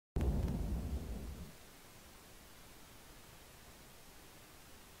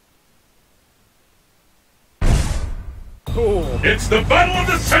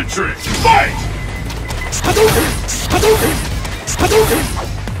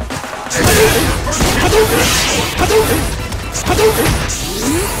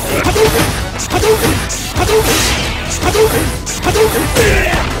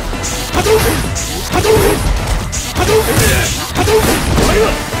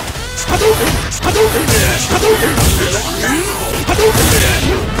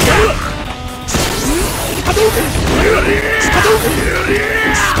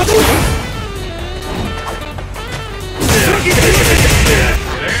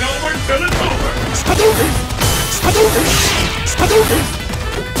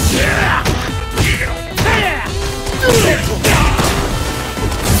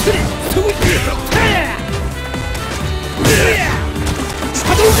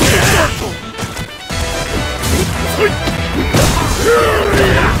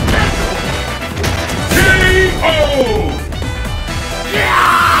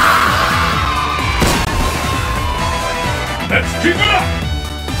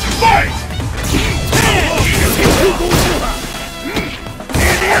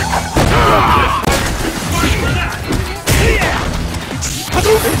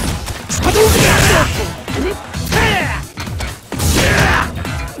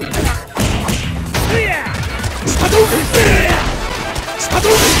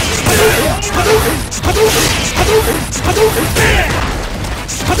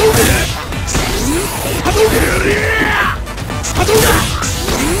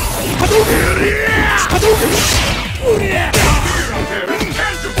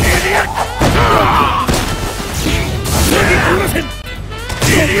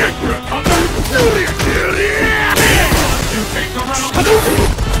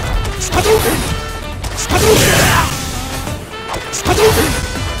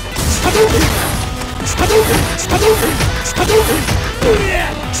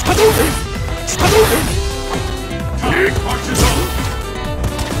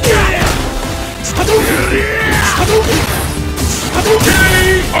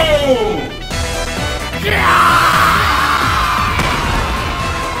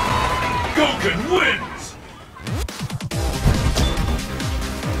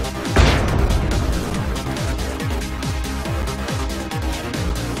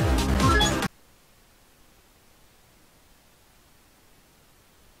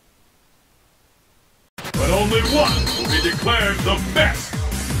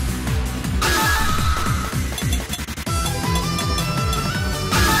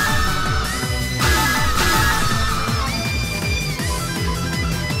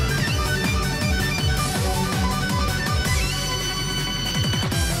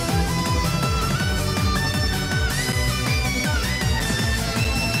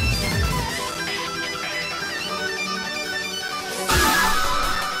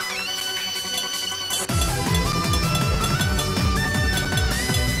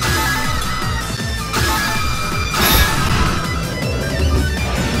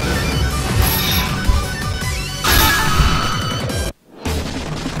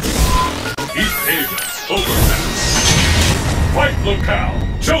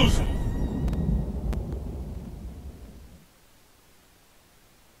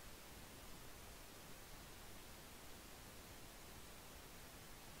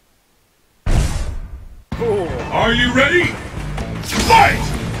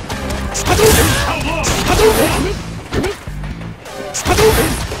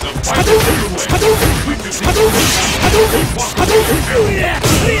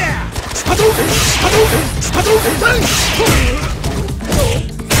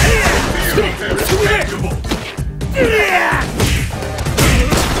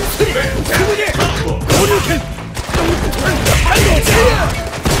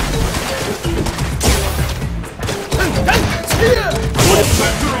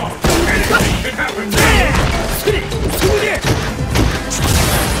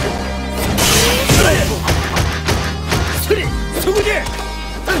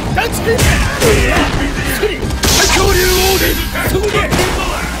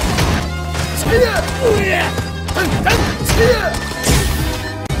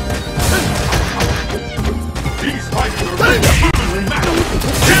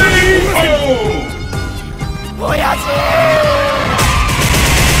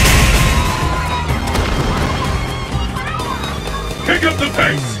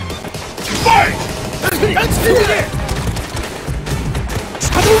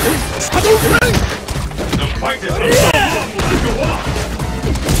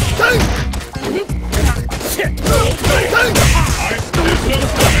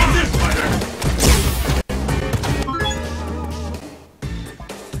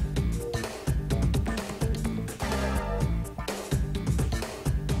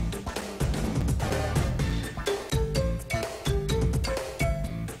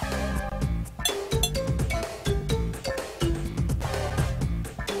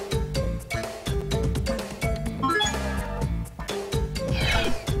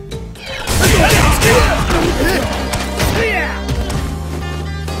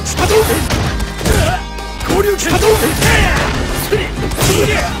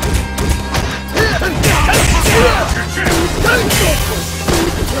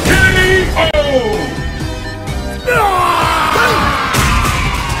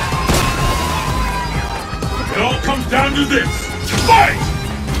It all comes down to this. Fight!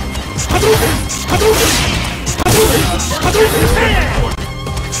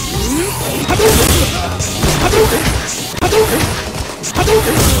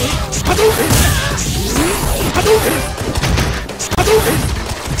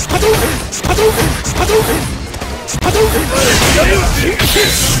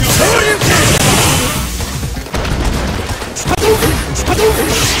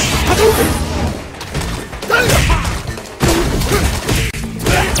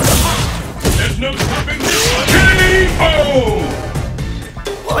 There's no stopping this one. K.O.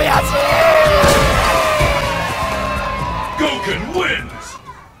 Goken wins!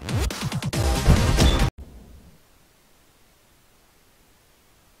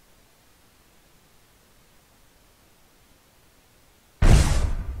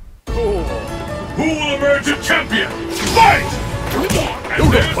 Who will emerge a champion? Fight! And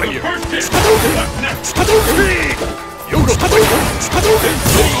there's the first hit. What's next?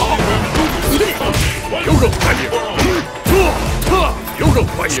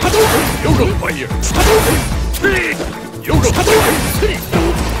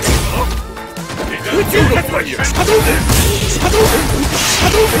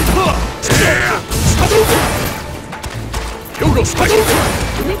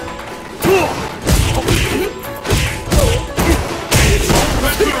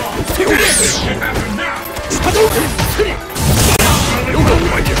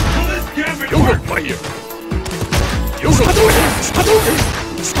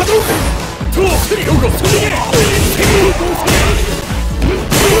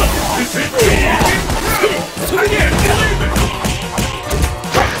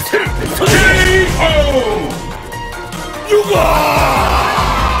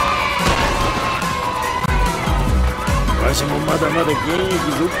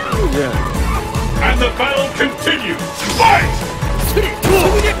 And the battle continues! Fight!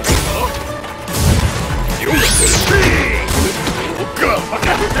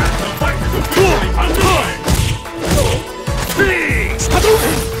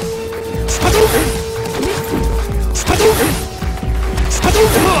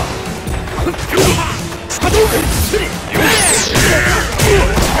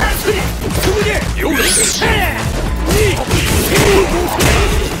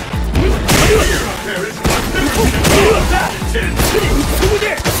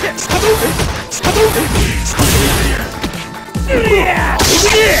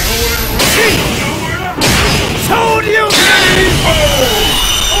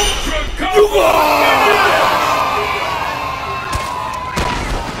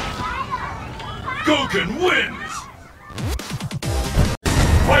 Goken wins!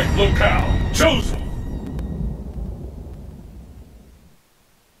 Fight locale chosen!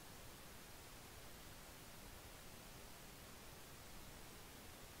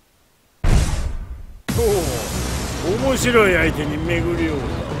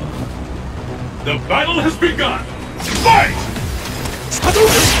 The battle has begun! Fight!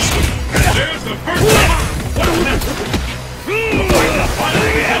 And there's the first one! What's next? The fight is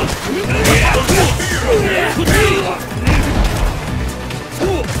finally held!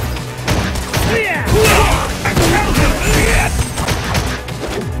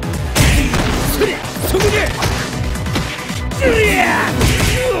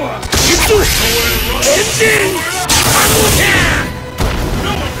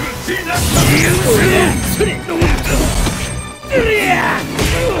 No one could have seen that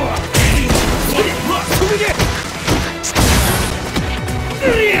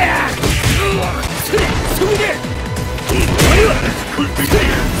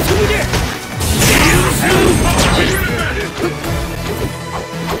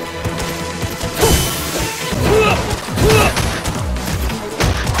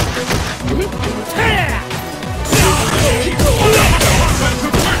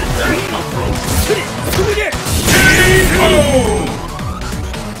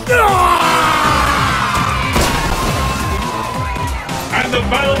And the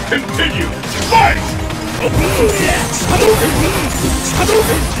battle continues! Fight!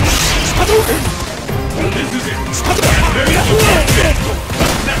 This is it! And there's the first hit!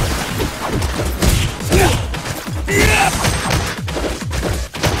 What's next?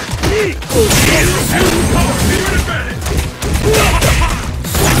 Power to your advantage!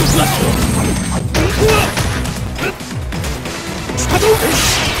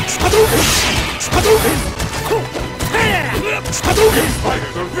 These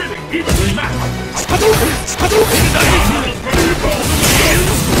fighters are really evenly matched.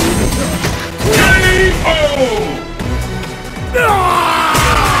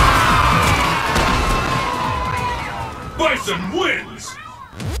 Bison wins!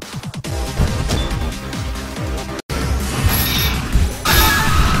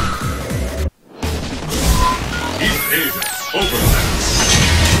 East Asia, overlap.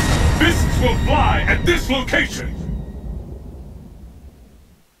 Fists will fly at this location!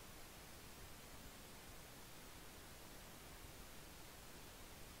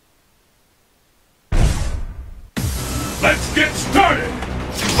 Let's get started!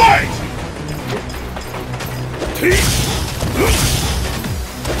 Fight!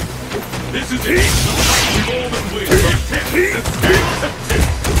 This is it! The golden wings are tipped! The scales have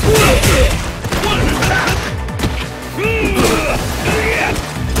tipped! What an attack!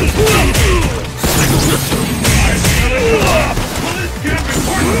 I feel it! Will this get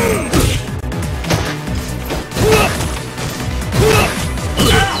important?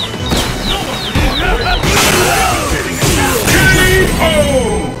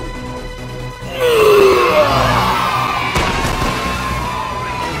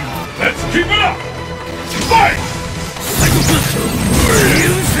 Let's keep it up! Fight!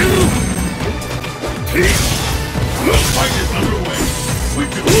 The fight is underway. We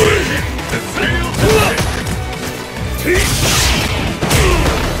can win it. The sails have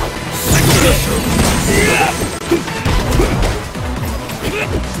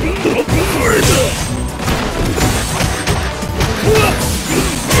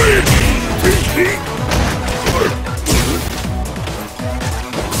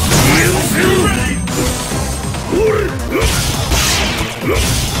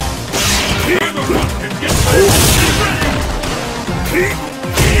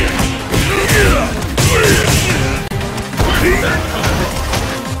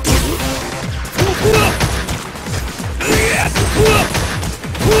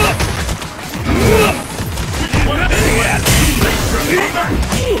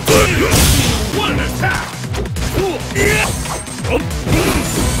what an attack!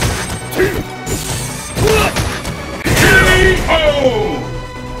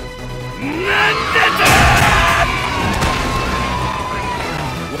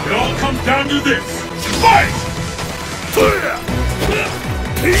 It all comes down to this. Fight!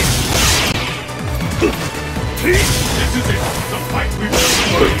 This is it. The fight we've been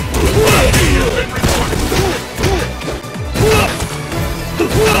waiting for.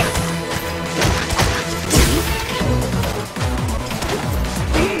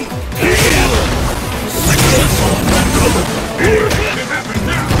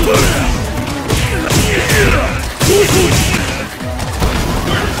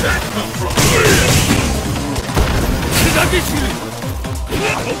 Where does that come from?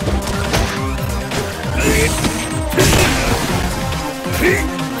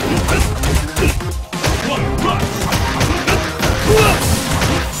 What a rush!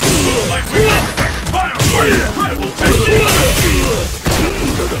 Like we expect fire for incredible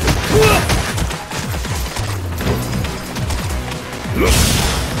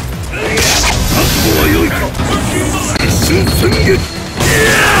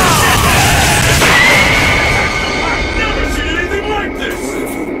I've never seen anything like this!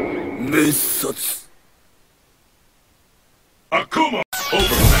 Akuma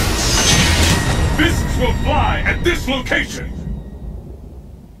overlap. Fists will fly at this location.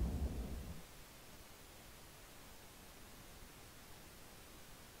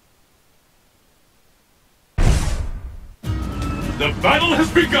 The battle has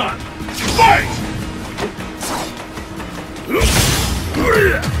begun. Fight!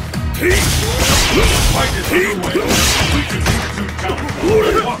 Fight is underway. We can beat two counters.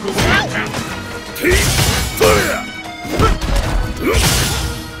 Walk away and count.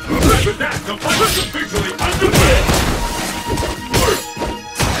 With that, the fight is officially underway!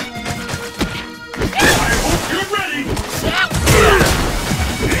 I hope you're ready!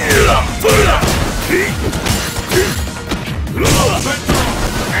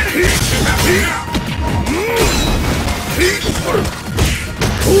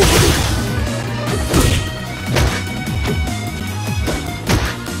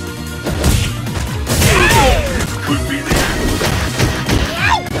 Could be the end!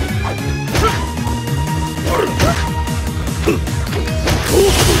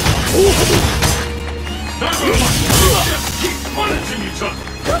 Just keep punishing each other!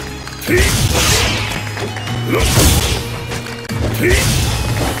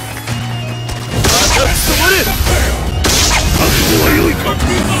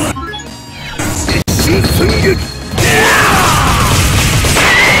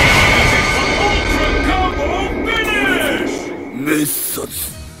 Ultra combo finish!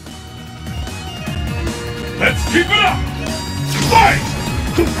 Let's keep it up! Fight!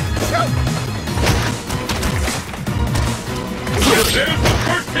 There's the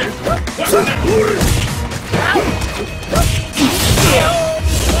first hit! What's next?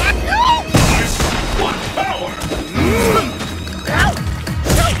 Nice! What power!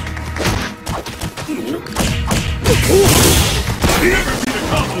 I've never seen a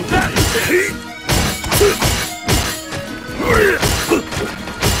combo that intense!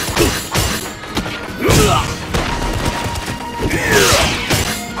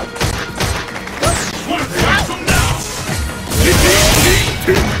 What a from now!